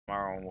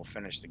tomorrow and we'll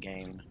finish the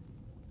game.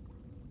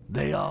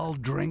 They all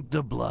drink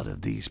the blood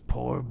of these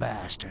poor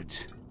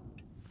bastards.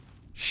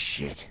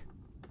 Shit.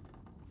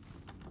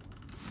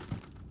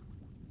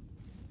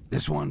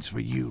 This one's for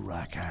you,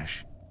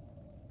 Rakash.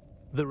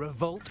 The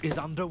revolt is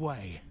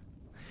underway.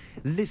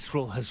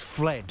 Lisrel has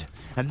fled,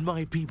 and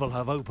my people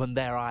have opened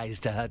their eyes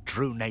to her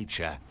true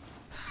nature.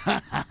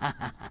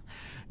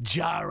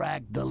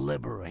 Jarak the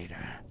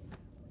Liberator.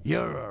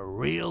 You're a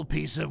real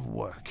piece of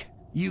work.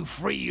 You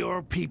free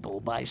your people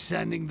by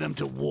sending them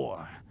to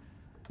war.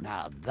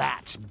 Now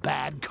that's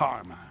bad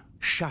karma.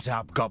 Shut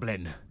up,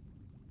 Goblin.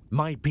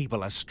 My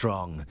people are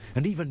strong,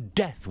 and even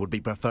death would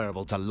be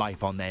preferable to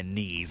life on their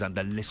knees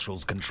under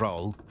Lisrel's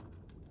control.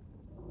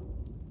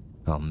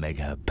 I'll make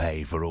her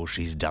pay for all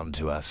she's done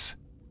to us.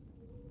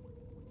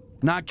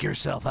 Knock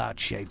yourself out,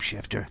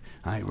 shapeshifter.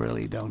 I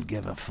really don't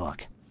give a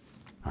fuck.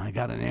 I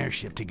got an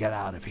airship to get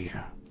out of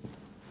here.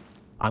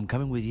 I'm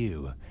coming with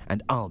you,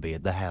 and I'll be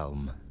at the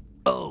helm.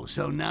 Oh,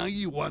 so now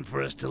you want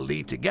for us to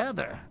leave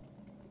together?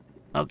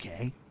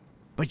 Okay,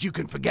 but you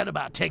can forget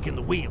about taking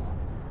the wheel.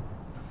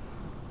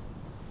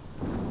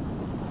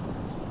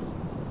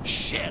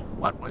 Shit,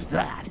 what was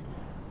that?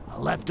 A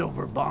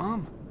leftover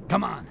bomb?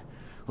 Come on,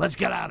 let's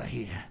get out of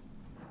here.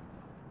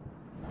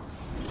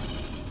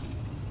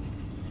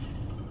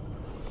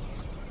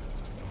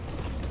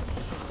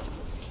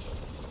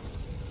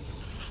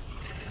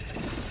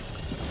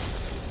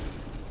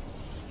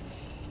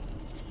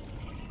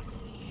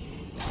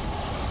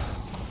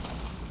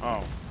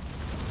 Oh.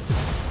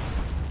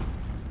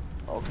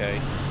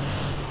 Okay.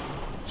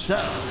 So,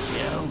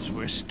 the elves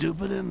were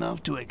stupid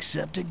enough to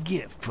accept a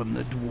gift from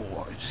the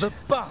dwarves. The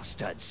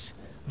bastards!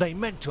 They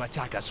meant to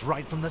attack us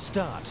right from the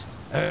start.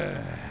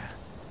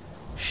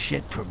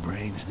 Shit for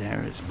brains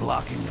there is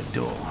blocking the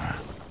door.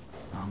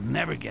 I'll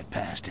never get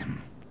past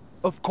him.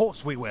 Of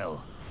course we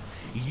will.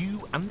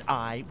 You and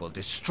I will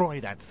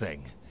destroy that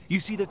thing. You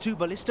see the two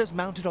ballistas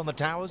mounted on the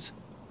towers?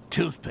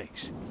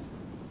 Toothpicks.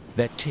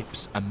 Their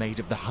tips are made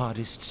of the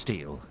hardest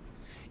steel.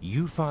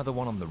 You fire the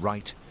one on the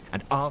right,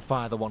 and I'll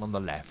fire the one on the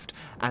left,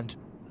 and...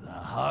 The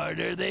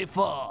harder they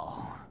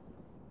fall.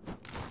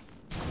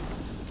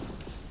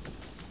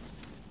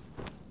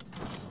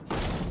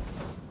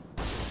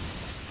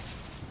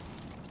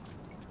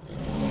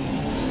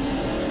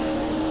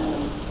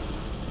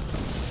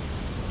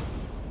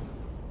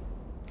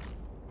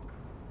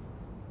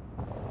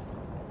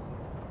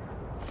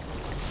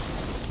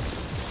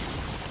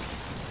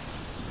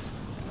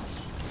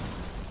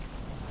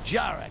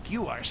 Jarak,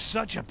 you are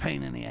such a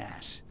pain in the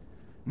ass.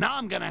 Now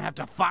I'm gonna have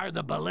to fire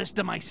the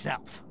ballista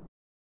myself.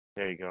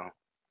 There you go.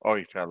 Oh,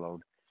 you got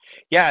load.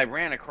 Yeah, I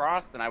ran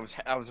across and I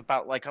was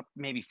about like up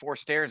maybe 4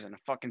 stairs and the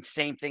fucking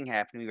same thing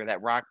happened to me where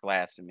that rock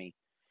blasted me.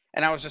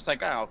 And I was just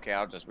like, oh, okay,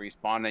 I'll just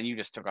respawn. And you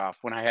just took off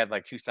when I had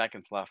like 2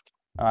 seconds left.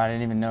 Oh, I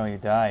didn't even know you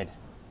died.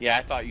 Yeah,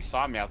 I thought you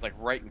saw me. I was like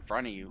right in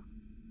front of you.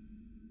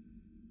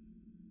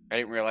 I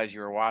didn't realize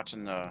you were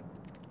watching the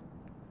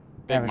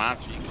big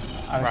monster.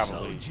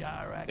 Probably. So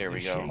Jarak, there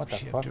we go. What the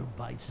fuck?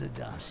 Bites the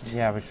dust.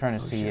 Yeah, I was trying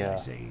to Or see. should I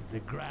say the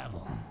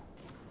gravel.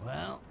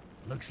 Well,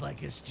 looks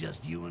like it's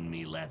just you and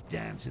me left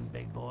dancing,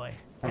 big boy.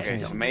 Okay,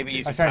 so maybe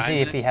you I was can trying to see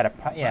time if he this. had a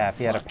if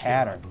he had a Fuck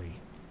pattern. you, ugly.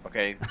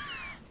 Okay.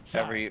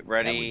 Sorry,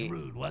 ready? That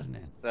was rude, wasn't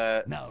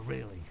it? No,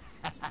 really.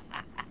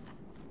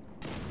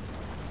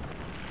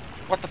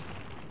 What the?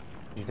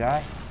 Did you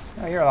die?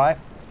 Oh, you're alive.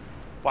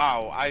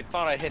 Wow, I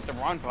thought I hit the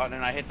run button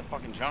and I hit the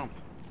fucking jump.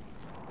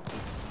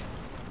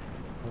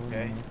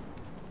 Okay.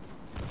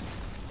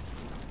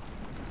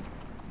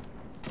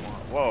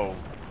 Whoa.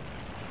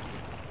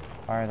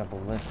 Fire the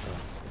ballista.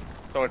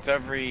 So it's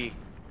every...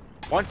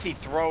 Once he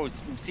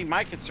throws... See,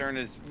 my concern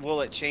is,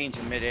 will it change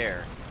in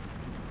midair?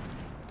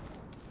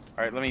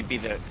 Alright, let me be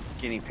the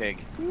guinea pig.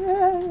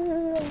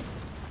 Yeah,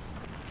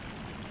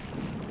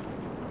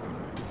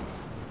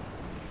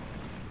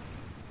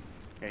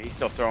 he's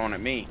still throwing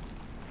at me.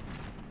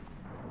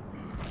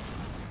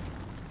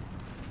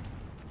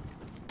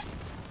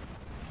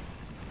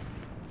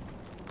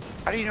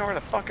 How do you know where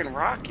the fucking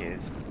rock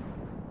is?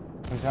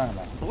 What are you talking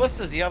about?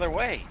 Ballista's the other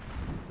way.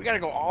 We gotta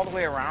go all the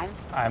way around?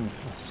 I'm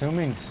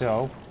assuming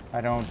so.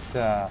 I don't.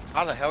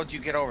 How the hell did you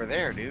get over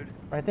there, dude?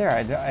 Right there.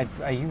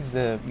 I used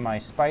my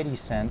Spidey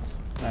sense,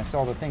 and I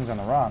saw the things on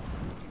the rock.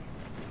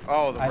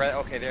 Oh, the red.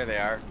 Okay, there they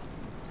are.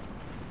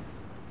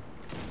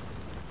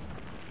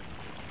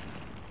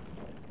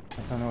 I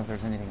just don't know if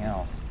there's anything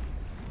else.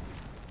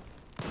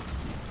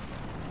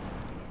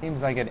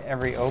 Seems like at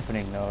every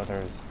opening, though,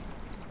 there's...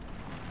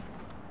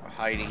 A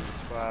hiding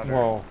spot. Or...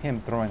 Well,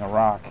 him throwing a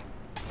rock.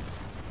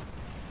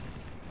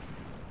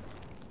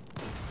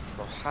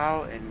 So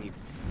how in the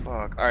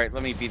fuck? Alright,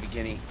 let me be the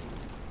guinea.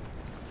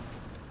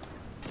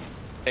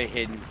 Stay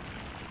hidden.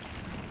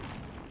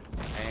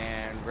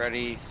 And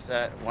ready,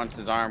 set. Once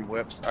his arm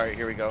whips. Alright,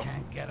 here we go.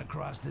 Can't get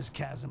across this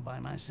chasm by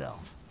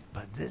myself,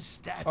 but this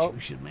statue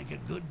should make a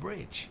good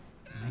bridge.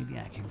 Maybe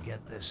I can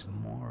get this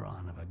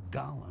moron of a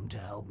golem to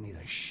help me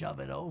to shove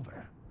it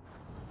over.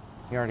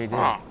 You already did.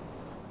 Oh.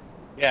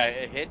 Yeah,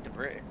 it hit the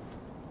bridge.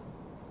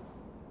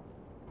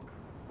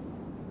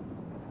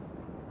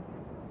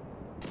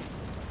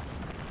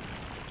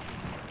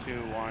 2,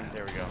 1.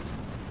 There we go.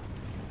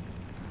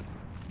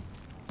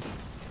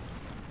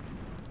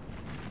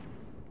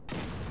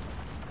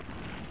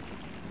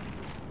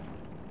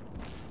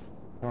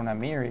 Throwing at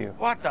me or you?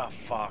 What the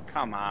fuck?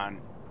 Come on.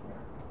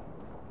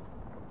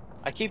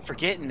 I keep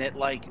forgetting that,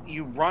 like,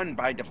 you run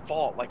by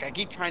default. Like, I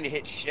keep trying to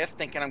hit shift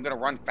thinking I'm going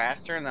to run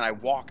faster, and then I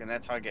walk, and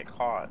that's how I get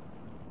caught.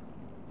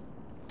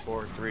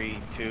 4, 3,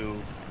 2,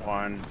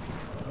 1.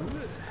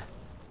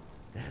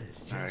 That is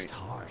just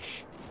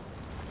harsh.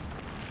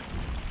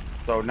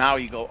 So now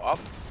you go up.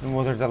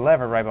 Well, there's a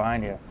lever right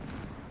behind you.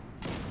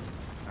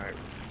 Alright.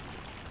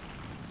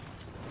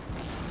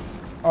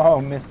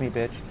 Oh, miss me,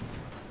 bitch.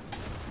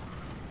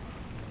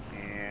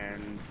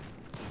 And...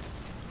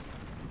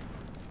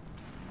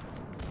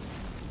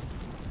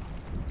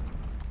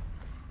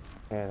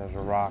 Okay, there's a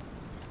rock.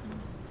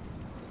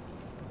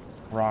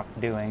 Rock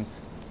doings.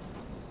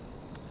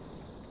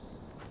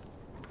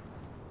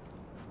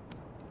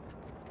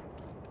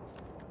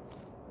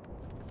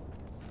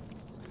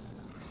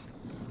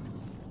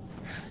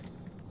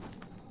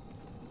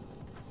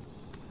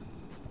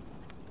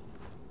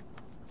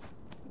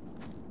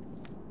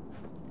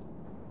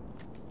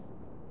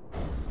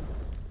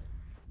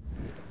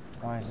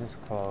 Why is this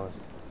closed?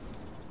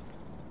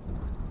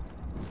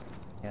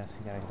 Yes,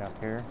 you gotta get up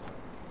here.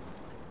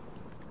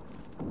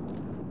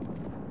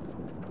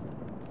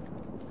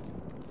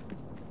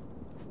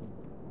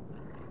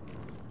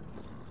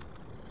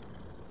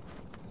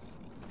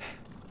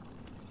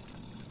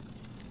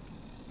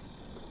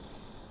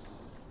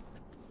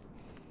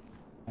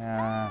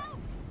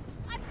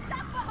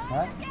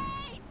 What?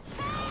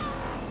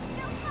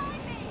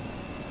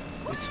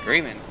 Who's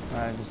screaming?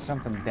 There's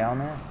something down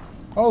there.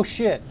 Oh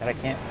shit! That I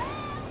can't.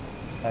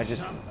 I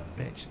just. Son of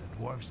a bitch, the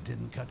dwarfs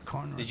didn't cut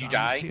corners. Did you on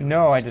die? materials.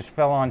 No, I just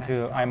fell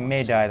onto. I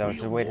may die though.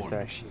 Real So wait a war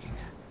sec. machine.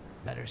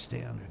 Better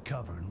stay under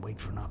cover and wait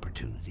for an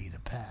opportunity to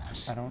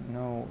pass. I don't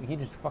know. He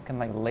just fucking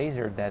like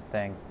lasered that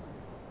thing.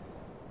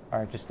 All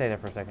right, just stay there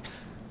for a second.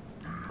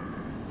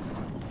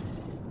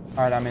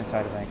 All right, I'm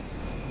inside. I think.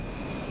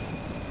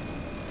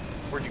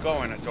 Where'd you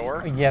go? In a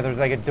door? Yeah, there's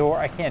like a door.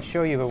 I can't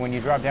show you, but when you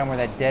drop down where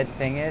that dead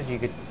thing is, you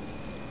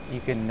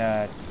can.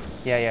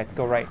 Yeah,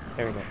 go right.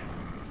 There we go.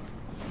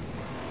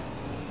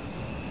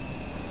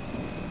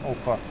 Oh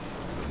fuck.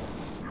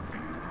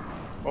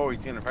 Oh,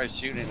 he's gonna probably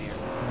shoot in here.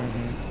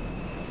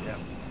 Mm-hmm. Yep.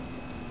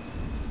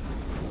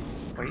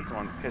 Oh, he's the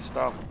one pissed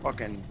off.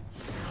 Fucking.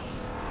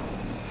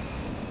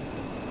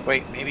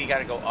 Wait, maybe you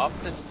gotta go up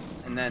this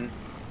and then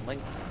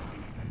link.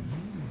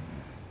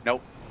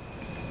 Nope.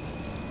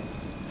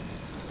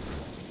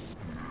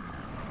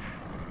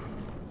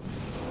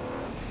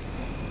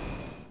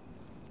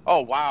 Oh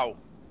wow.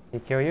 He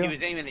kill you? He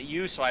was aiming at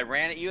you, so I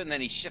ran at you, and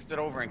then he shifted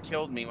over and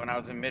killed me when I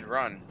was in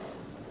mid-run.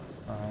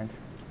 All right.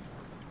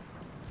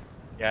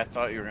 Yeah, I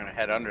thought you were gonna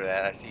head under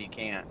that. I see you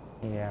can't.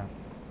 Yeah.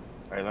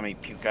 All right, let me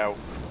puke out.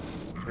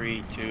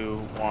 3, 2,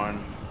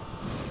 1.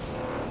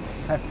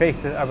 I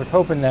faced it. I was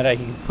hoping that I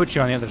could put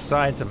you on the other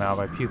side somehow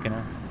by puking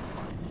it.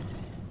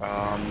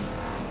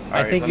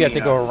 I think you have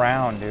to go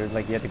around, dude.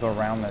 Like you have to go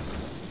around this.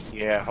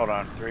 Yeah, hold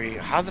on. 3.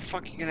 How the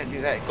fuck are you gonna do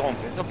that? Go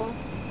invisible?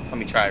 Let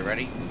me try.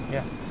 Ready?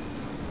 Yeah.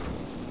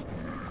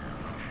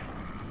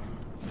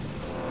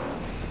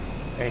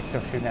 Yeah, he's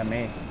still shooting at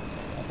me,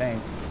 I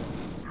think.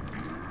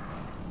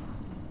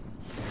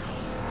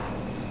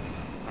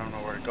 I don't know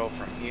where to go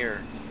from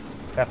here.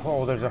 That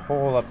hole, there's a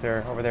hole up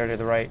there, over there to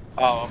the right.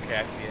 Oh, okay,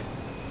 I see it.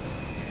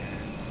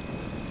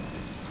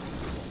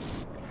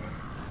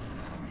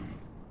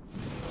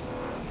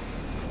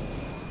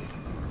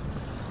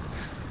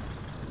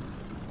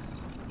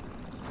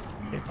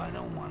 If I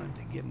don't want him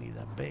to give me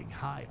the big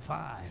high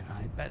five,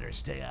 I'd better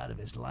stay out of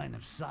his line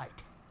of sight.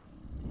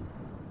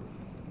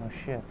 Oh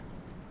shit.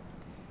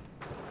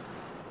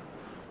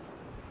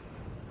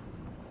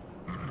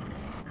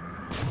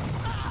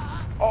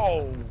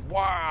 Oh,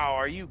 wow.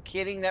 Are you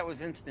kidding? That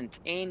was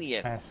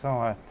instantaneous. I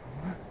saw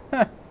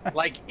it.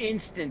 Like,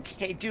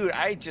 instantaneous. Dude,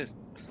 I just...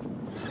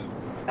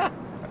 it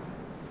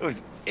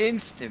was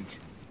instant.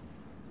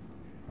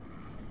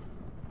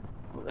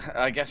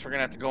 I guess we're going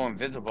to have to go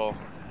invisible.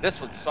 This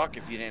would suck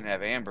if you didn't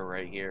have Amber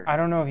right here. I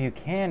don't know if you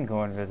can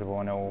go invisible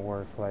and it will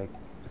work. Like,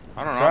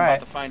 I don't know. try I'm about it.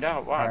 to find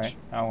out. Watch. Alright,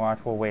 I'll watch.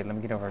 Well, wait, let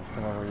me get over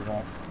somewhere where you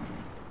won't.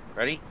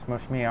 Ready?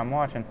 Smush me, I'm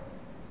watching.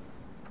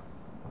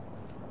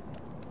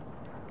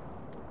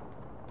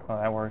 Oh,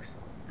 that works.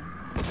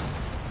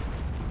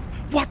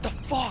 What the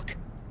fuck?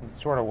 It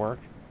sort of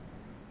worked.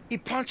 He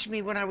punched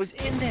me when I was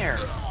in there.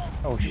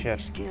 Oh shit.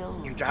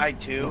 Skill. You died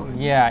too?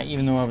 Yeah,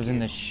 even though I was in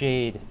the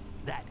shade.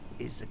 That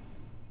is the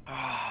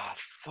Ah,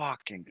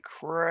 fucking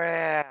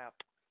crap.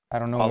 I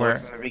don't know Oh, where.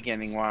 there's the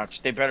beginning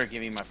watch. They better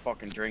give me my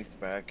fucking drinks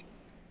back.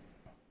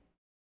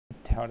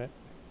 Doubt it.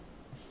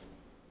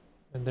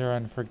 They're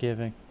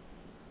unforgiving.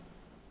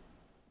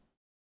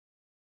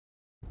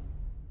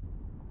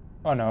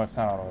 Oh no, it's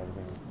not all the way to the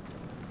beginning.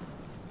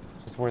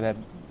 It's just where that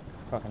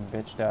fucking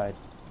bitch died.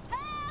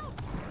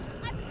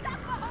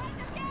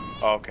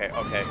 Okay,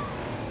 okay.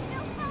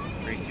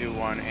 3, 2,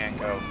 1, and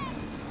go.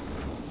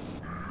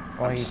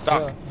 Well, I'm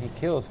stuck. He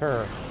kills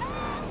her.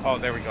 Oh,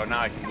 there we go. Now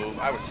I can move.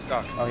 I was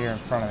stuck. Oh, you're in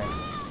front of me.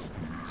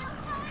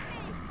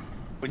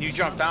 When you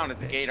jump down, is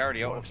the gate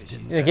already open?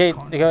 The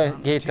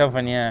gate's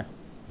open, yeah.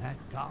 That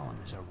golem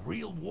is a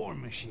real war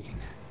machine.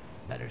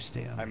 Better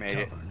stay on made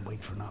cover it. and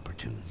wait for an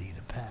opportunity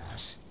to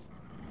pass.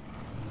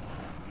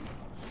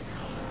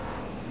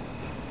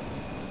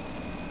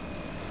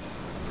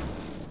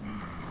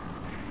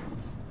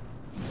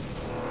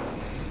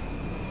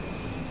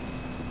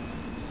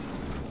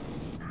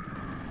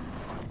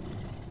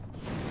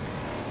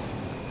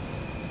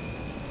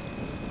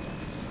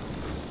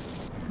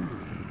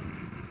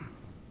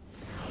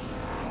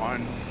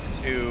 One,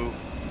 two,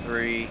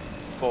 three,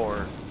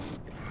 four.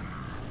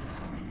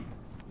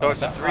 So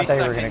it's a I 3 thought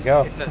you were second.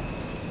 gonna go. It's a,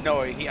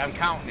 no, I'm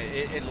counting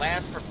it. It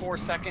lasts for 4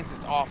 seconds.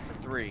 It's off for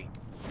 3.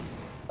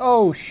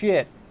 Oh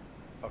shit!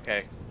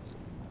 Okay.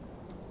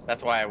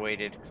 That's why I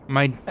waited.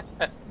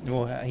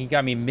 Well, he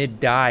got me mid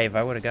dive.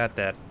 I would have got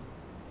that.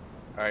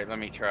 All right, let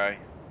me try.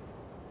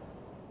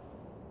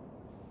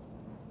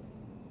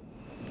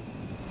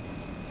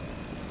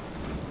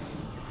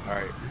 All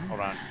right, hold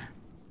on.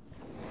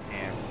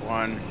 And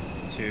 1,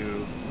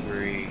 2,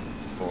 3,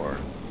 4.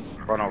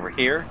 Run over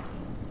here.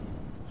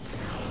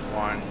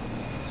 1,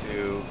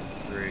 2,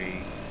 3,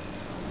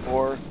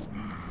 4.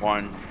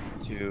 1,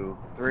 2,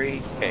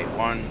 3. Okay,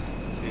 1,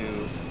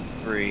 2,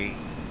 3,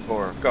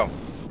 4. Go.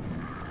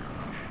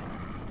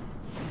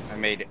 I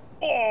made it.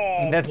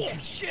 Oh,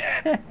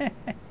 bullshit!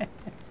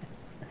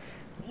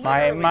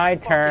 my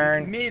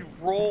turn. Mid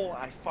roll,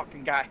 I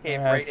fucking got hit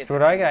right. That's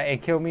what I got.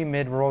 It killed me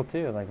mid roll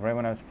too, like right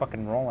when I was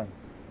fucking rolling.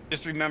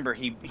 Just remember,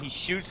 he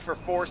shoots for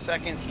 4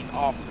 seconds. He's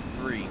off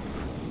for 3.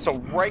 So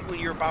right when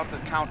you're about to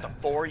count to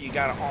 4, you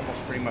gotta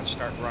almost pretty much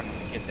start running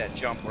to get that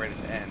jump right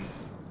at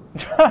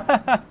the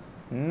end.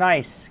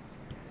 Nice.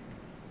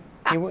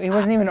 He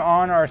wasn't even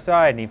on our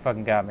side, and he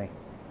fucking got me.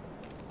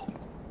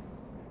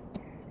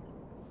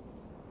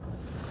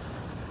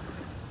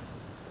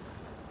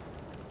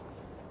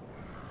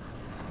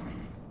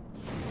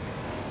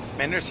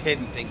 Man, there's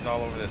hidden things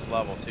all over this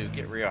level too.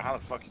 Get real. How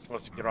the fuck are you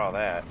supposed to get all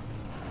that?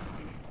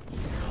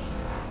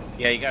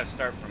 Yeah, you gotta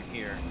start from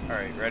here. All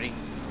right, ready?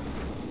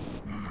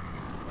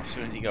 As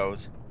soon as he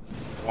goes.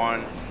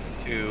 1,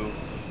 2,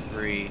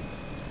 3,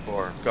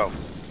 4, go.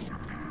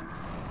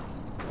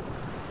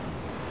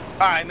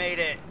 I made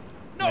it.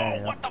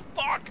 No, what the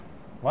fuck?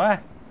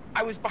 What?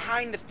 I was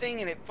behind the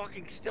thing and it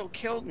fucking still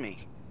killed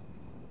me.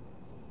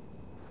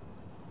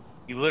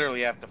 You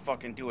literally have to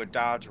fucking do a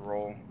dodge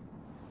roll.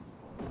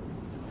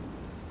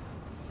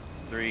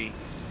 3,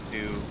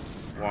 2,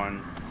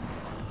 1.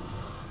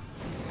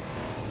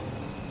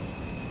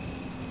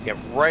 Yeah,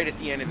 right at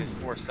the end of his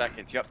 4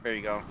 seconds. Yep, there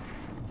you go.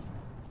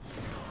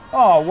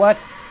 Oh, what?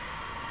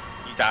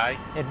 You die?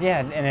 Yeah,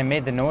 and it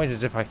made the noise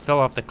as if I fell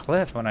off the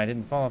cliff when I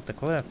didn't fall off the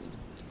cliff.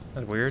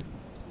 That's weird.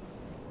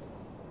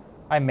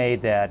 I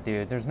made that,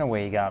 dude. There's no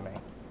way he got me.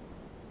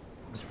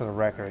 Just for the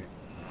record.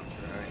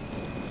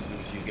 Right. As soon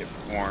as you get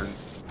born.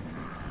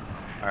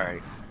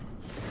 Alright.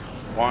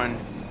 1,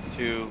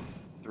 2,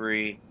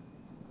 3.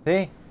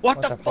 See?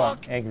 What the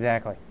fuck?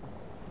 Exactly.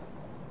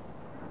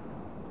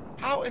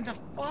 How in the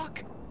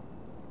fuck?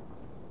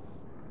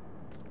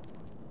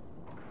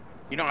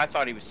 You know, I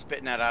thought he was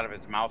spitting that out of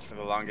his mouth for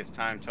the longest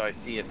time until I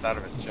see it's out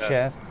of his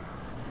chest.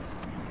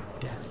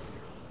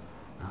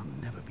 I'll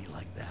never be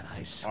like that,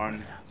 I swear.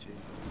 1, 2.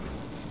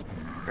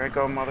 There I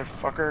go,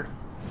 motherfucker.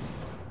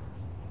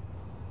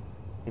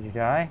 Did you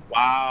die?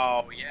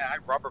 Wow, yeah, I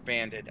rubber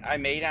banded. I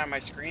made on my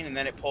screen and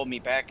then it pulled me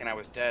back and I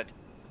was dead.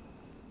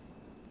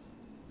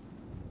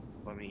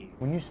 Let me...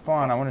 When you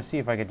spawn, I want to see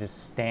if I could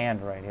just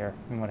stand right here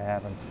and what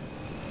happens.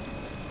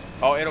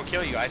 Oh, it'll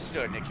kill you. I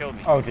stood and it killed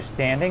me. Oh, just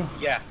standing?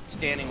 Yeah,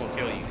 standing will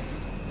kill you.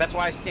 That's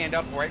why I stand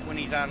up right when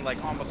he's on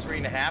like almost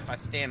 3.5. I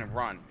stand and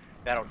run.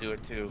 That'll do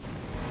it too.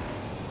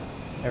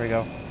 There we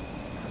go.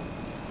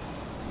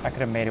 I could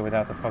have made it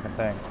without the fucking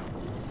thing.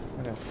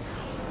 Okay.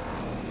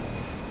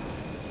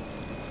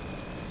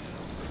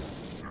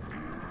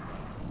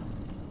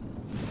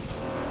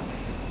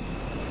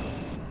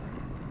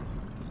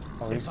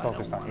 Oh, he's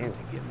focused on you. To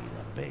give me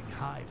the big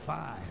high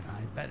five,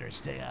 I better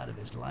stay out of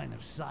his line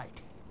of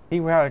sight. See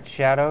how it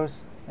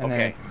shadows? And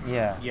Okay. Then,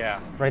 yeah. Yeah.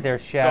 Right there,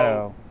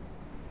 shadow.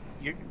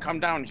 So, you come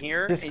down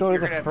here. Just and go to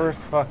you're the gonna first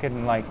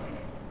fucking, like...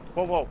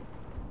 Whoa, whoa.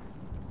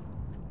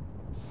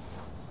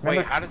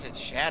 Remember, Wait, how does it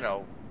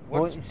shadow?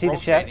 well, What's see the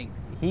shadow? rotating?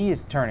 He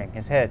is turning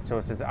his head, so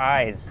it's his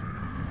eyes.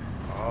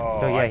 Oh,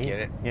 So yeah, I get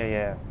it.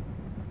 Yeah.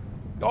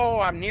 Oh,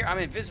 I'm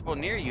invisible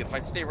near you. If I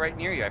stay right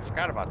near you, I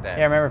forgot about that.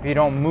 Yeah, remember, if you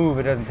don't move,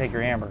 it doesn't take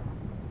your amber.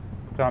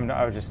 So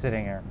I was just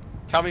sitting here.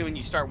 Tell me when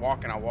you start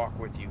walking. I'll walk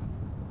with you.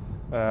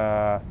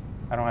 I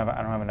don't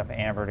have enough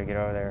amber to get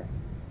over there.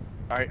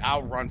 All right,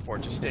 I'll run for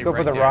it. Just stay Just go right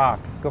for the there. rock.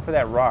 Go for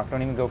that rock.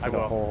 Don't even go for I the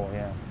will. hole.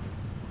 Yeah.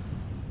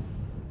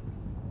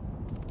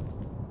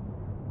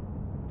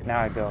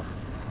 Now I go.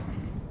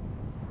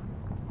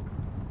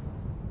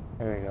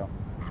 There we go.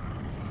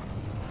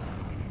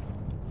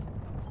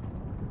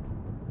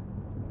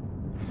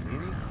 See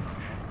me?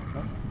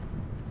 Nope.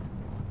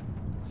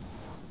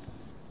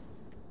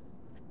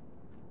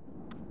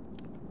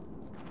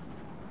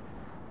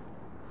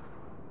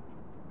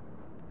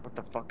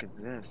 What the fuck is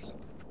this?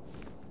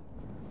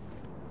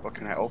 What,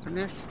 can I open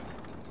this?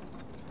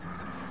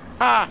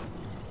 Ah!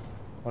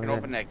 What I is can it?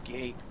 open that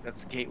gate.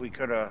 That's the gate we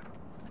could have.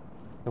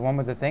 The one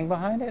with the thing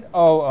behind it?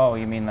 Oh,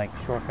 you mean like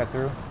shortcut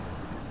through?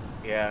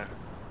 Yeah.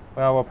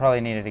 Well, we'll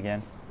probably need it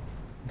again.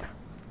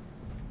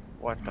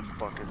 What the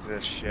fuck is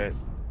this shit?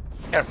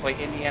 Gotta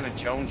play Indiana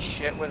Jones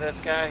shit with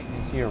this guy?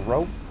 You see a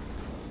rope?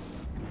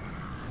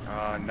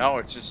 No,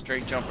 it's just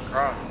straight jump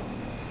across.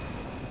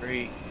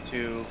 3,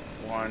 2,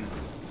 1.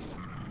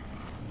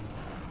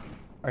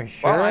 Are you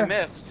sure? Well, I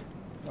missed.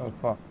 Oh,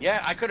 fuck.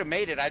 Yeah, I could have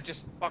made it. I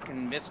just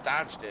fucking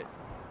misdodged it.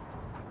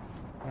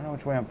 I don't know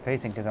which way I'm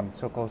facing because I'm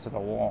so close to the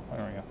wall.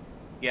 There we go.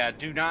 Yeah,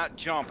 do not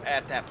jump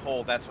at that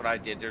pole. That's what I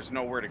did. There's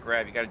nowhere to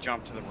grab. You gotta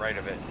jump to the right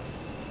of it.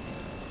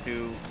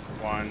 2,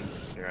 1.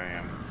 There I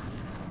am.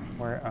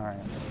 Where? Alright,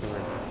 let's do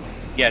it.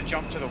 Yeah,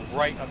 jump to the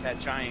right of that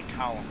giant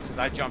column. Because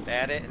I jumped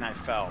at it and I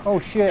fell. Oh,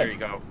 shit. There you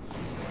go.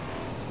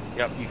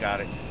 Yep, you got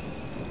it.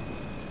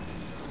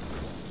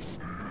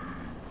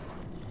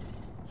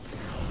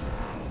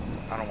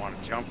 I don't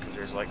want to jump because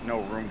there's like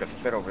no room to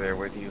fit over there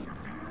with you.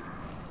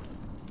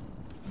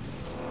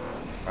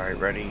 Alright,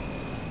 ready?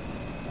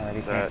 Alright,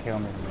 he can't kill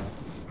me.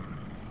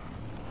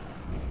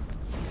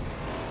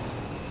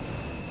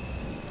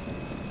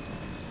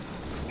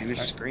 And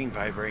this screen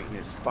vibrating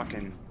is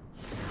fucking...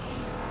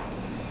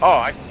 Oh,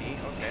 I see.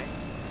 Okay.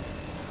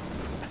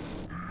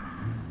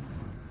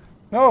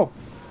 No!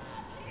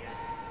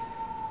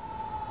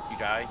 You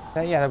die?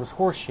 Yeah, that was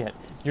horse shit.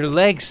 Your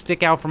legs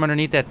stick out from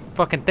underneath that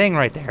fucking thing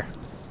right there.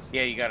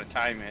 Yeah, you gotta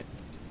time it.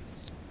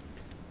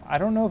 I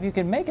don't know if you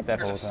can make it that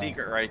There's whole a time.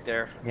 secret right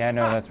there. Yeah, I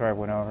know, that's where I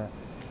went over.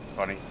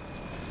 Funny.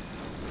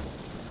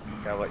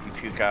 Gotta let you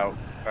puke out.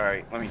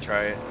 Alright, let me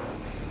try it.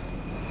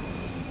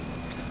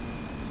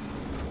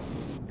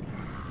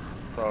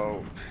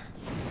 So...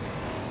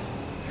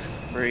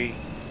 3,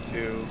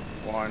 2,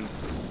 1.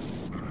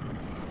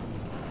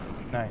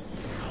 Nice.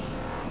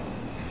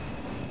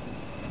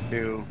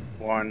 2,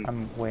 1.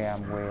 I'm way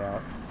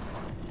out.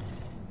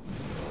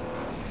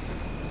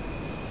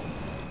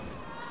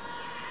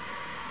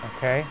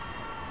 Okay.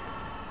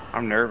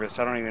 I'm nervous.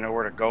 I don't even know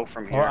where to go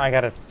from here. Well, I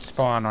gotta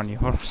spawn on you.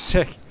 Hold on a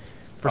sec.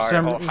 For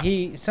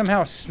he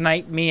somehow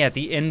sniped me at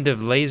the end of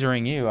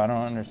lasering you. I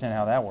don't understand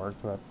how that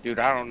worked, but... Dude,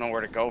 I don't know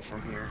where to go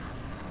from here.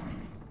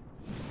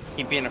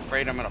 Keep being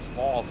afraid I'm gonna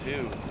fall,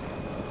 too.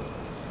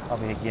 I'll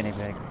be a guinea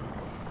pig.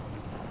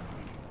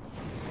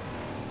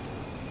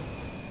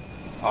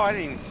 Oh, I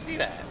didn't even see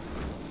that.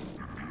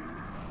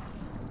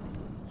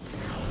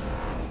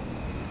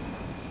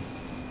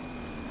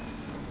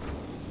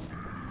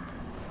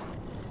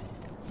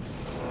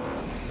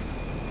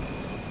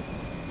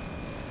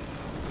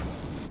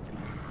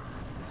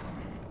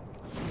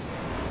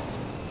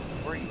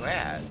 Where are you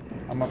at?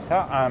 I'm up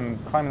top. I'm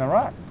climbing the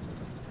rock.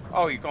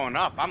 Oh, you're going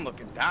up. I'm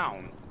looking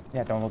down.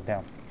 Yeah, don't look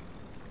down.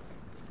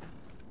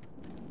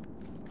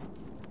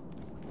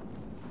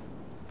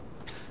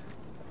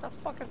 What the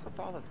fuck is with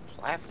all this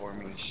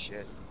platforming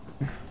shit?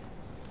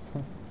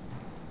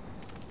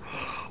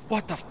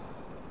 What the f...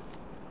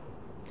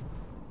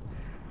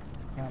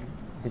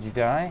 Did you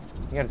die?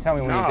 You gotta tell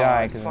me when No, you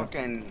die, I because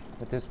fucking...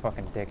 with this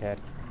fucking dickhead.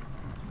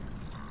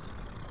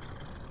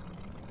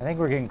 I think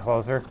we're getting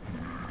closer.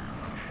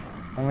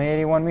 Only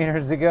 81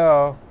 meters to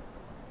go.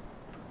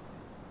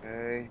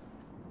 Okay.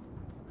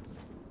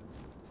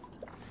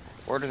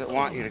 Where does it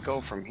want you to go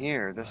from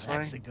here? This way?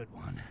 That's a good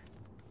one.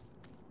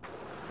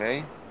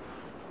 Okay.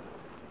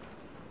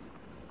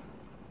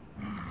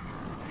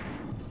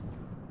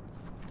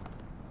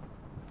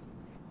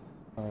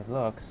 Well, it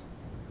looks.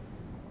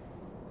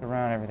 It's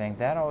around everything.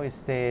 That always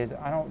stays.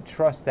 I don't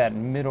trust that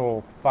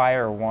middle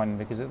fire one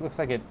because it looks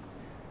like it...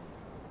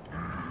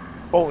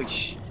 Holy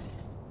sh...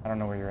 I don't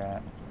know where you're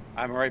at.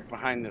 I'm right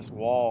behind this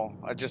wall.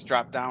 I just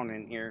dropped down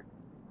in here.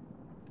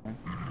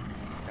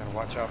 Gotta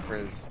watch out for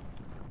his...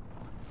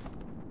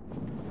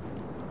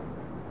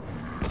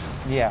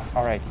 Yeah,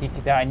 alright.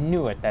 I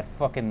knew it. That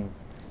fucking...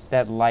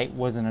 That light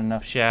wasn't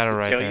enough shadow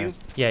right there. Kill you?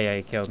 Yeah,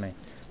 he killed me.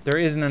 There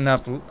isn't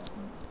enough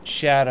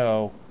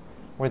shadow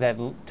where that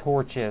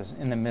torch is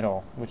in the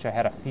middle, which I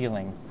had a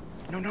feeling.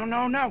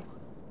 No.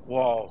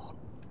 Whoa.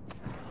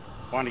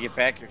 Wanted to get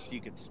back here so you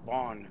could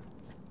spawn.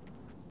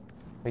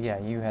 But yeah,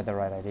 you had the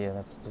right idea.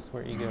 That's just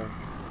where you go.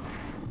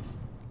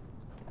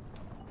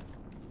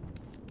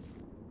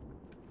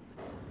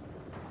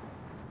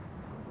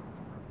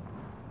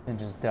 And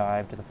just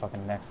dive to the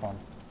fucking next one.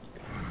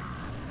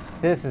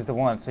 This is the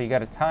one, so you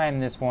gotta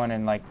time this one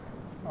and like...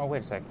 Oh,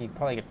 wait a sec. You can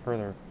probably get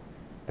further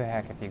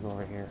back if you go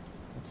over here.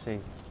 Let's see.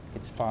 You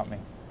can spot me.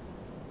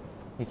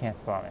 You can't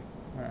spot me.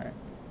 Alright.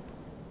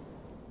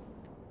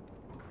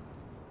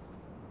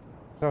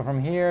 So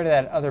from here to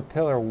that other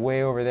pillar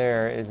way over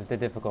there is the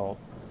difficult.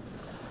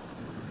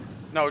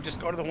 No, just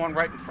go to the one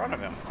right in front of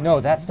him.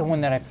 No, that's the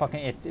one that I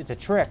fucking... It's a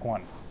trick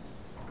one.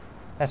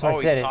 That's what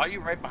I said. He saw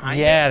you right behind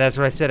you? Yeah, that's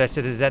what I said. I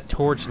said, is that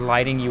torch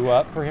lighting you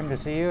up for him to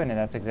see you? And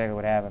that's exactly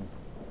what happened.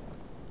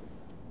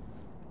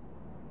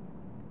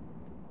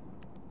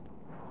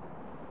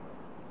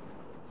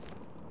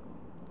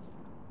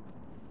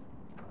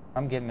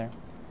 I'm getting there.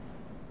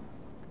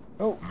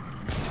 Oh.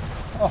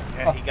 Oh.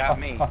 Yeah, he got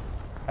me.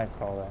 I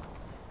saw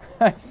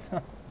that.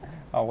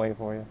 I'll wait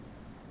for you.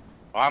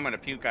 Well, I'm gonna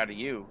puke out of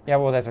you. Yeah,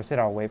 well, that's what I said.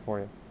 I'll wait for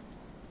you.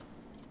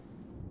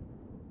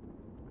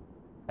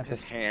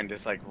 His hand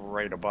is like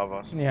right above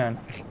us. Yeah.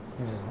 He's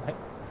just like...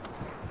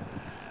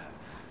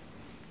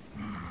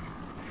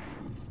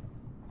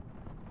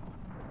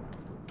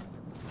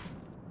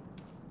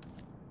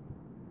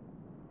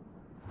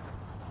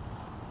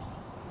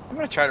 I'm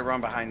gonna try to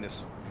run behind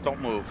this. Don't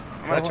move.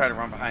 I'm gonna try to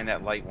run behind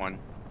that light one.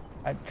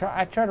 I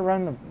try to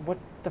run the... What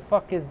the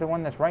fuck is the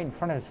one that's right in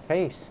front of his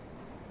face?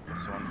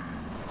 This one.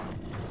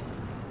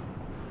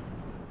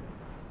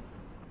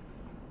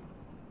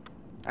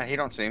 He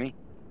don't see me.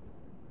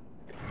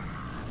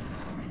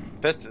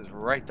 Fist is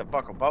right the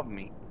fuck above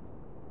me.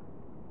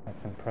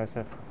 That's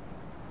impressive.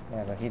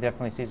 Yeah, but he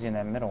definitely sees you in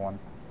that middle one.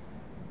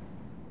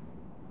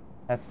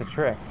 That's the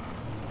trick.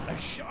 A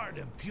shard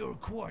of pure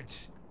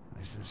quartz.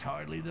 This is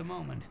hardly the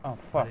moment. Oh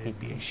fuck, It'd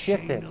be he a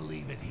shifted. shame to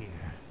leave it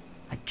here.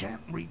 I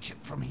can't reach it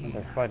from here.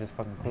 The slightest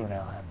fucking clue Maybe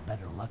now. I'll have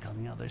better luck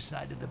on the other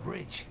side of the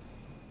bridge.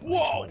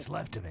 Whoa! What's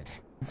left of it.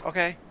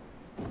 Okay.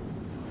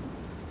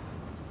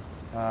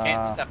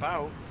 Can't step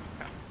out.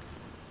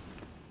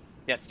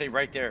 Yeah, stay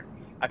right there.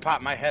 I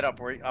popped my head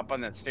up up on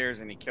that stairs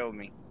and he killed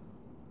me.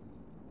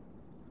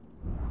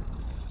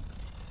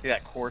 See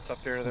that quartz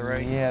up there to the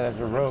right? Yeah, there's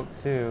a rope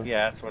too.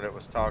 Yeah, that's what it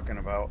was talking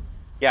about.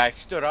 Yeah, I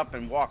stood up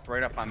and walked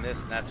right up on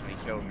this and that's when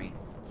he killed me.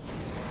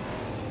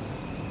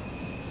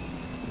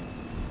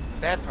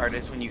 Bad part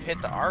is when you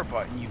hit the R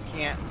button, you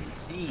can't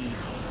see.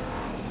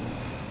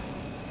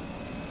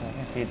 I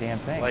can't see a damn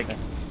thing. Like,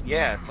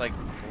 yeah, it's like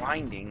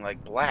blinding,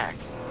 like black.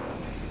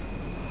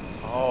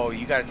 Oh,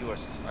 you gotta do a...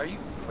 Are you...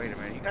 Wait a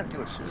minute, you gotta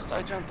do a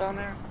suicide jump down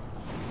there?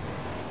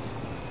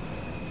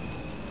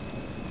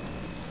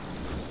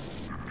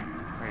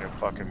 Wait a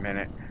fucking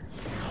minute.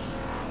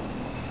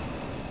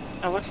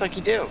 It looks like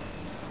you do.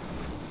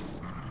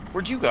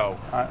 Where'd you go?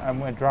 I'm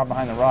gonna drop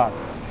behind the rock.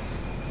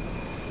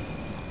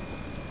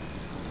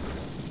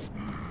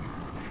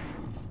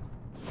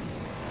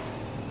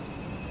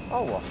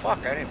 Oh, well,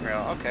 fuck, I didn't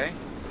realize. Okay.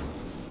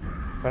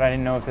 But I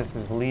didn't know if this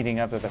was leading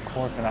up to the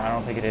quartz or not. I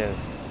don't think it is.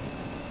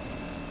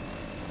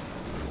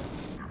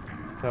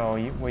 So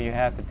what you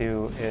have to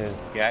do is...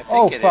 Yeah, I think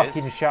oh, it fuck, is.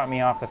 he just shot me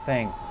off the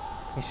thing.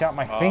 He shot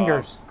my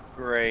fingers.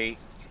 Great.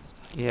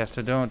 Yeah,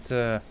 so don't...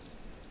 Yeah,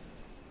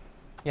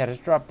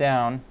 just drop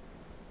down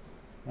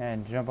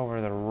and jump over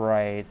to the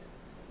right.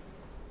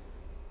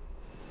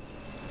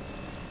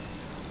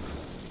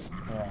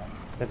 Yeah,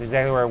 that's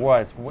exactly where it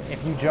was.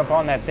 If you jump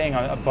on that thing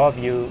above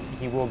you,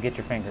 he will get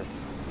your finger.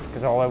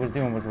 Because all I was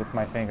doing was with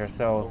my finger,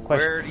 so...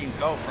 Where do you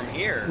go from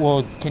here?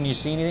 Well, can you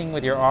see anything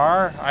with your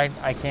R?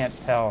 I can't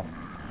tell.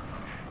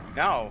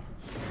 No.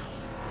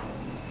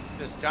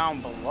 Just down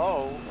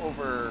below,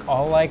 over...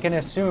 All I can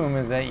assume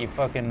is that you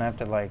fucking have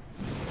to, like...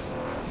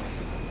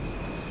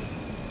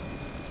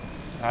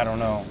 I don't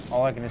know.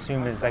 All I can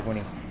assume is, like,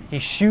 when he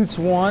shoots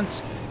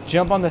once,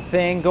 jump on the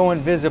thing, go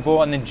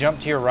invisible, and then jump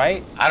to your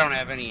right. I don't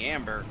have any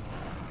amber.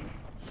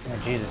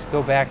 Oh, Jesus.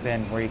 Go back,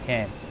 then, where you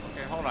came.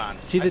 Okay, hold on.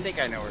 See I think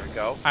I know where to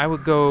go. I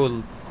would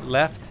go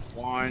left.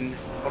 One.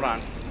 Hold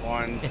on.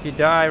 One. If you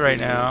die right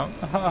now.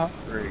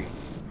 3.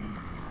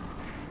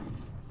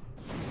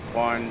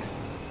 1,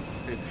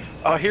 2.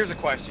 Oh, here's a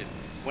question.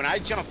 When I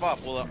jump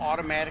up, will it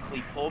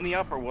automatically pull me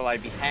up or will I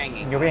be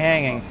hanging? You'll be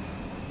hanging.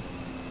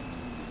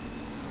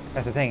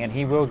 That's the thing, and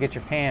he will get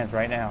your hands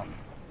right now.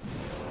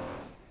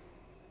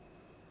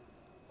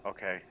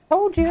 Okay.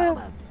 Told you. How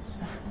about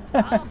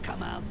this? I'll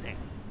come out there.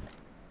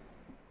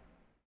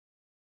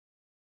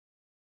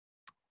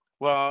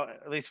 Well,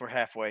 at least we're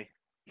halfway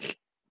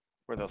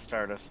where they'll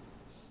start us.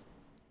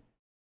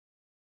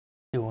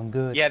 Doing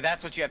good. Yeah,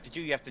 that's what you have to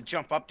do. You have to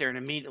jump up there and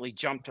immediately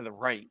jump to the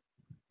right.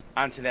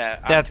 Onto that,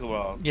 Yeah, that's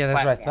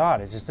platform. what I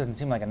thought. It just doesn't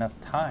seem like enough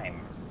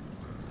time.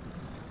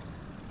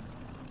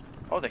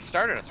 Oh, they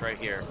started us right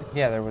here.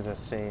 Yeah, there was a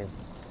save.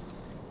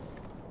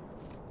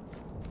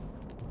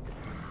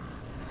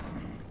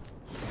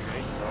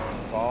 Okay, so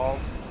fall,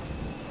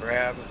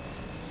 grab,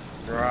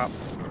 drop,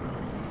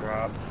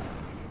 drop,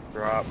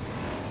 drop.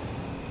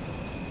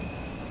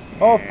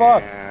 Oh,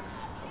 fuck! And-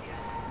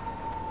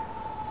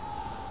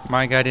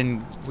 My guy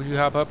didn't... Would you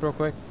hop up real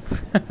quick?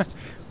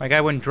 My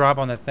guy wouldn't drop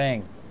on the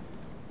thing.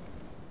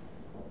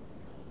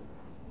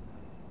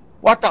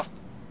 What the?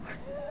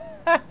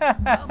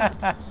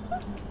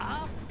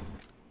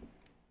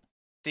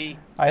 See,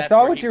 I that's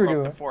saw where what he you were broke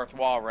doing. The fourth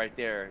wall right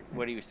there.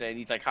 What he was saying,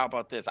 he's like, "How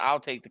about this?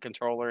 I'll take the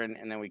controller,"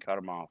 and then we cut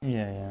him off.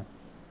 Yeah, yeah.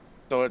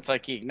 So it's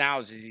like he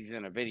acknowledges he's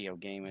in a video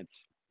game.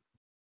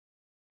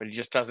 But he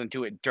just doesn't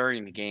do it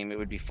during the game. It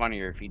would be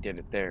funnier if he did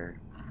it there.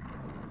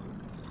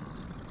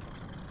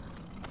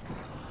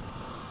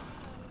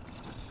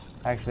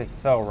 I actually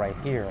fell right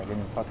here. I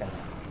didn't fucking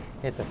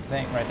hit the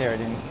thing right there. I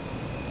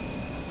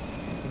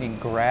didn't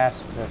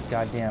grasp the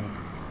goddamn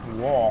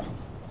wall.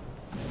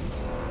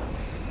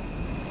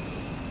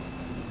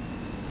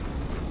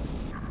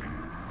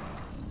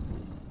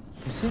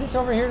 You see this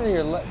over here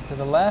to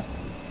the left?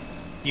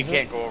 You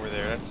can't go over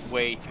there. That's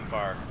way too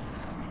far.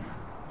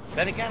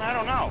 Then again, I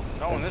don't know.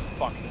 No, in this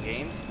fucking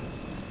game.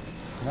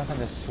 Nothing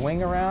to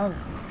swing around?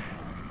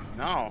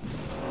 No.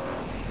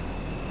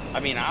 I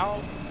mean,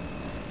 no,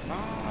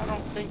 I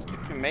don't think you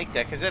can make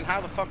that, because then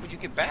how the fuck would you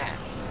get back?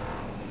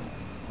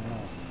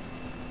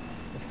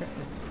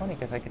 It's funny,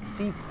 because I could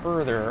see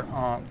further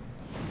on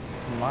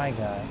my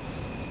guy.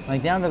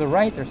 Like, down to the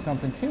right, there's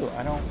something, too.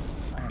 I don't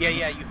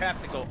Yeah, you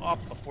have to go up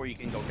before you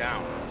can go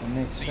down.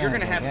 So you're sense,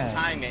 gonna have I to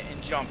time it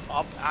and jump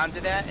up onto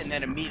that, and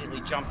then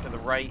immediately jump to the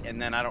right,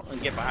 and then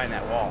and get behind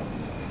that wall.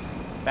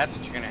 That's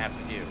what you're gonna have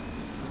to do.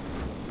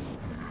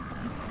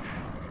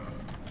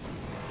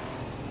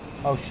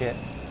 Oh shit!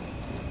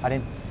 I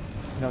didn't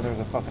know there was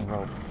a fucking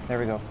rope. There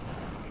we go.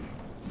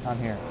 I'm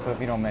here. So if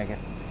you don't make it,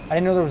 I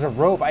didn't know there was a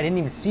rope. I didn't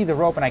even see the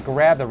rope, and I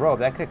grabbed the rope.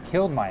 That could have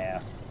killed my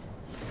ass.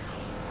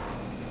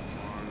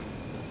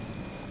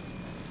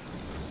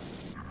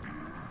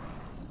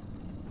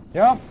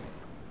 Jump!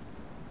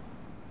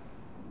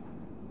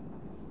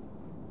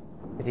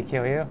 Did he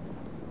kill you?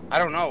 I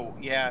don't know.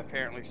 Yeah,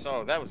 apparently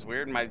so. That was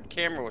weird. My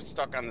camera was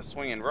stuck on the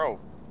swinging rope.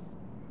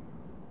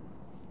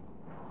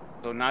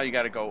 So now you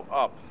got to go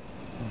up.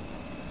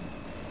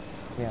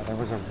 Yeah, there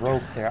was a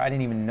rope there. I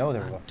didn't even know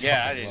there was a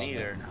Yeah, I didn't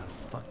either. Not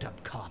fucked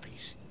up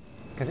copies.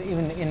 Because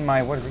even in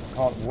my, what is it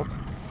called? Whoops.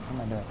 What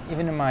am I doing?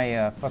 Even in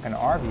my fucking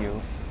R view,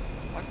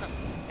 What the?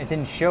 it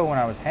didn't show when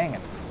I was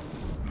hanging.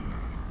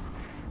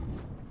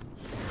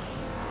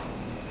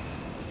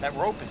 That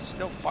rope is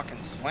still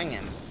fucking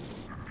swinging.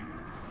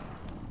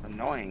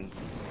 Annoying.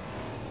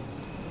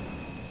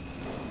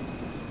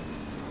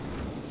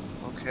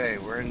 Okay,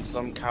 we're in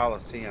some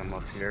coliseum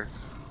up here.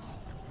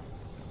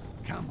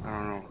 Come I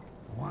on. don't know.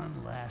 One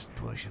last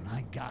push and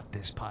I got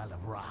this pile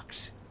of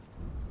rocks.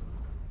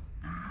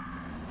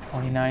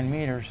 29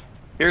 meters.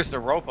 Here's the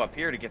rope up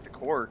here to get the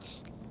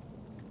quartz.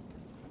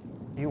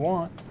 You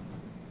want.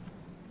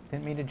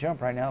 Didn't mean to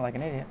jump right now like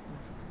an idiot.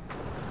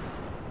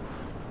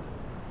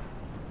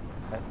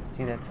 But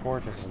see, that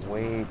torch is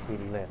way too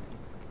lit.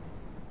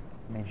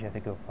 Means you have to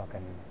go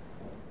fucking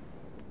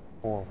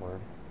forward.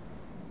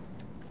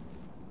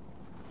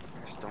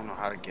 I just don't know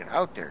how to get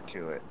out there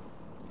to it.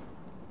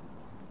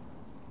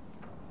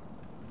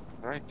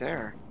 Right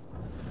there.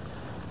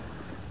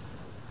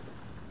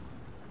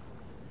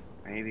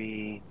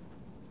 Maybe.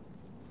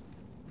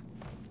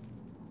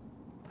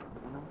 I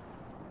don't know.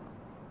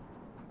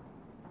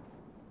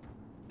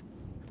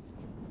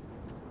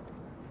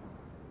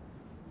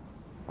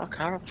 Fuck,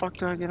 how the fuck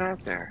do I get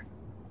out there?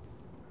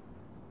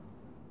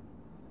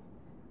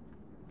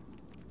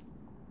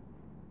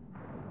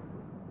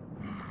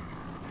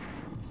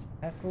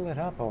 That's lit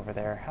up over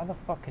there. How the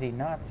fuck could he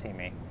not see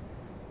me?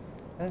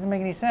 That doesn't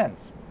make any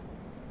sense.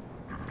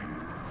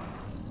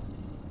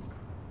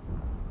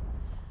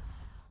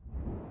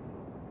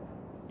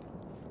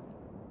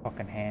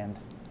 Fucking hand.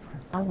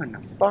 How in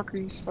the fuck are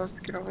you supposed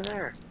to get over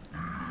there?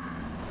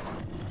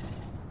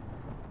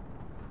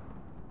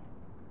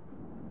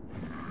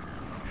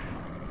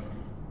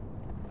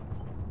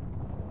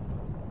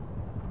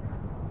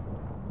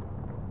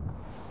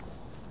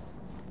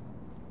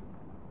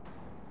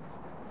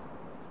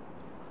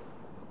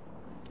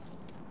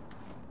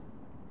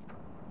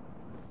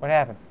 What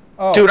happened?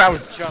 Oh. Dude, I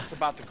was just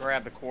about to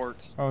grab the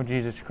quartz. Oh,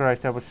 Jesus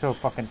Christ. That was so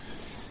fucking...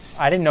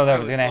 I didn't know that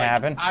was gonna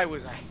happen. I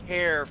was a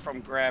hair from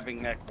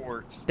grabbing that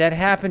quartz. That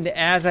happened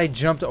as I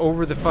jumped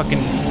over the fucking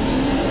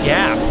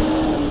gap.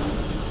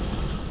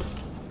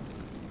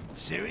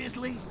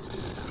 Seriously?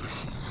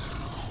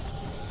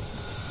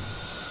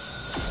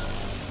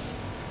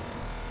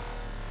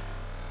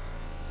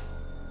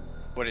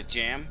 Would it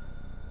jam?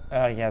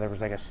 Yeah, there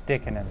was like a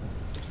stick in it.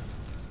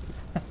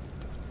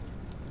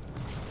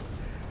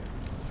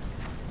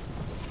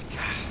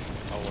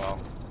 Oh well.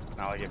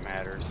 Not like it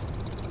matters.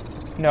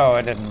 No,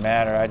 it didn't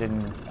matter. I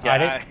didn't...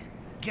 Yeah,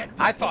 Get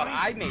I thought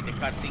I made the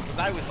cutscene because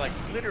I was like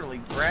literally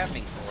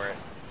grabbing for it.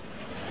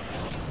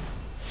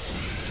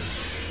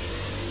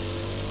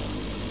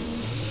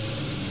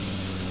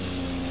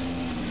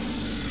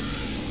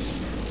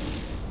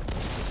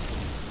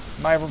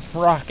 My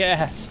rock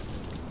ass.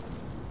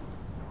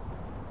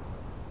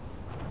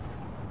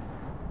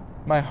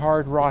 My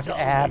hard rock It's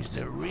always abs.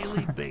 the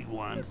really big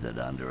ones that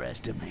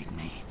underestimate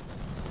me.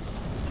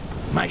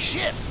 My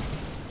ship!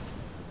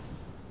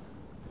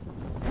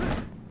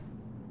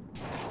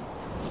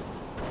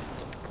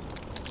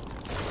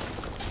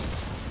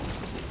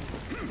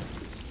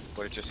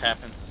 Would it just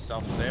happen to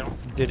self-sail?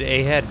 Did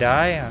Ahad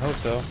die? I hope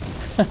so.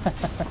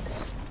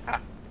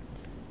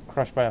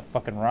 Crushed by a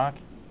fucking rock.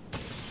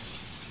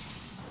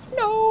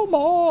 No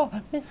more,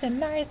 Mr.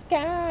 Nice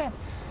Guy.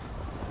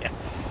 Yeah.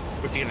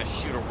 What's he gonna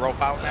shoot a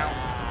rope out now?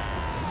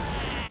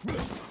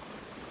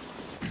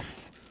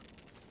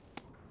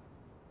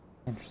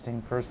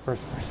 Interesting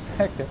first-person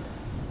perspective.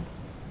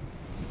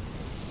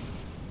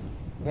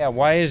 Yeah,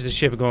 why is the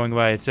ship going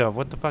by itself?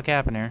 What the fuck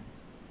happened here?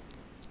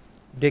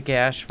 Dick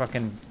Ash,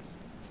 fucking...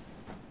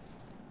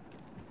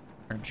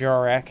 Or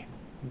Jarek.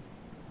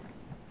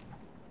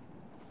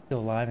 Still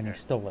alive and he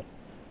stole it.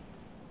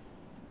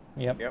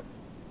 Yep. Yep.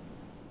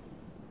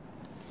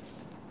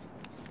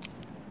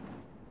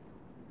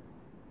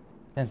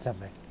 Send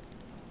something.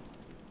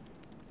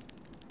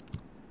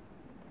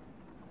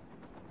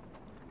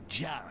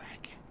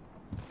 Jarek,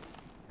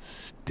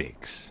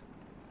 Styx.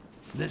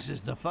 this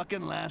is the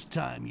fucking last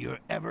time you're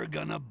ever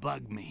gonna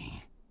bug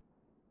me.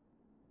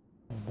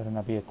 It better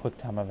not be a quick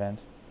time event.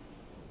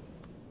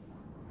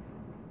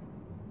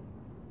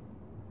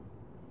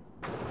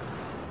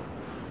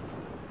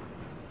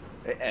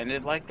 It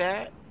ended like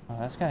that? Oh,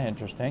 that's kind of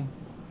interesting.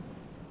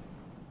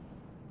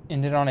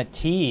 Ended on a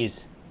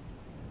tease.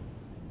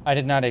 I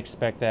did not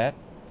expect that.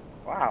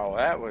 Wow,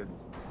 that was.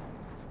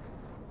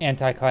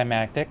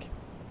 Anticlimactic.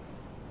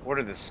 What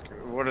are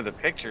the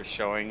pictures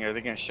showing? Are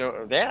they gonna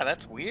show? Yeah,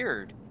 that's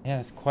weird. Yeah,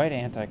 it's quite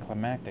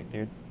anticlimactic,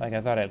 dude. Like,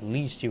 I thought at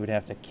least you would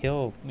have to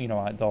kill, you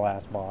know, the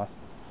last boss.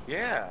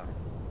 Yeah.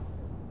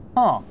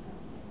 Huh.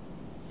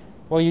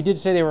 Well, you did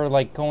say they were,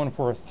 like, going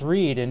for a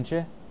 3, didn't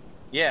you?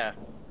 Yeah.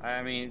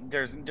 I mean,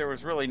 there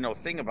was really no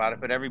thing about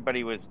it, but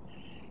everybody was.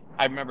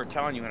 I remember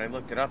telling you when I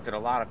looked it up that a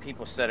lot of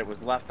people said it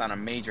was left on a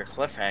major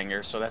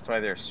cliffhanger, so that's why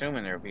they're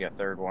assuming there would be a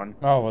third one.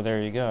 Oh, well,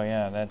 there you go.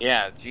 Yeah,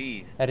 Yeah,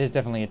 geez. that is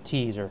definitely a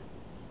teaser.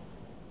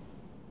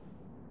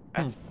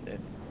 That's an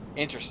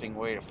interesting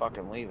way to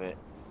fucking leave it.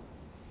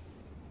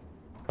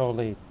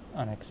 Totally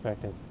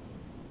unexpected.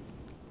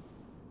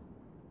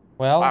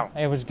 Well, Wow.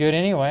 it was good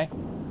anyway.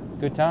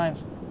 Good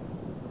times.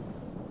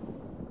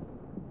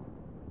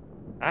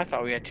 I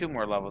thought we had 2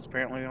 more levels.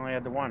 Apparently we only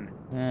had the 1.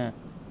 Yeah.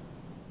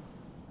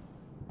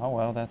 Oh,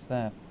 well, that's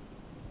that.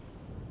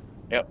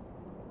 Yep.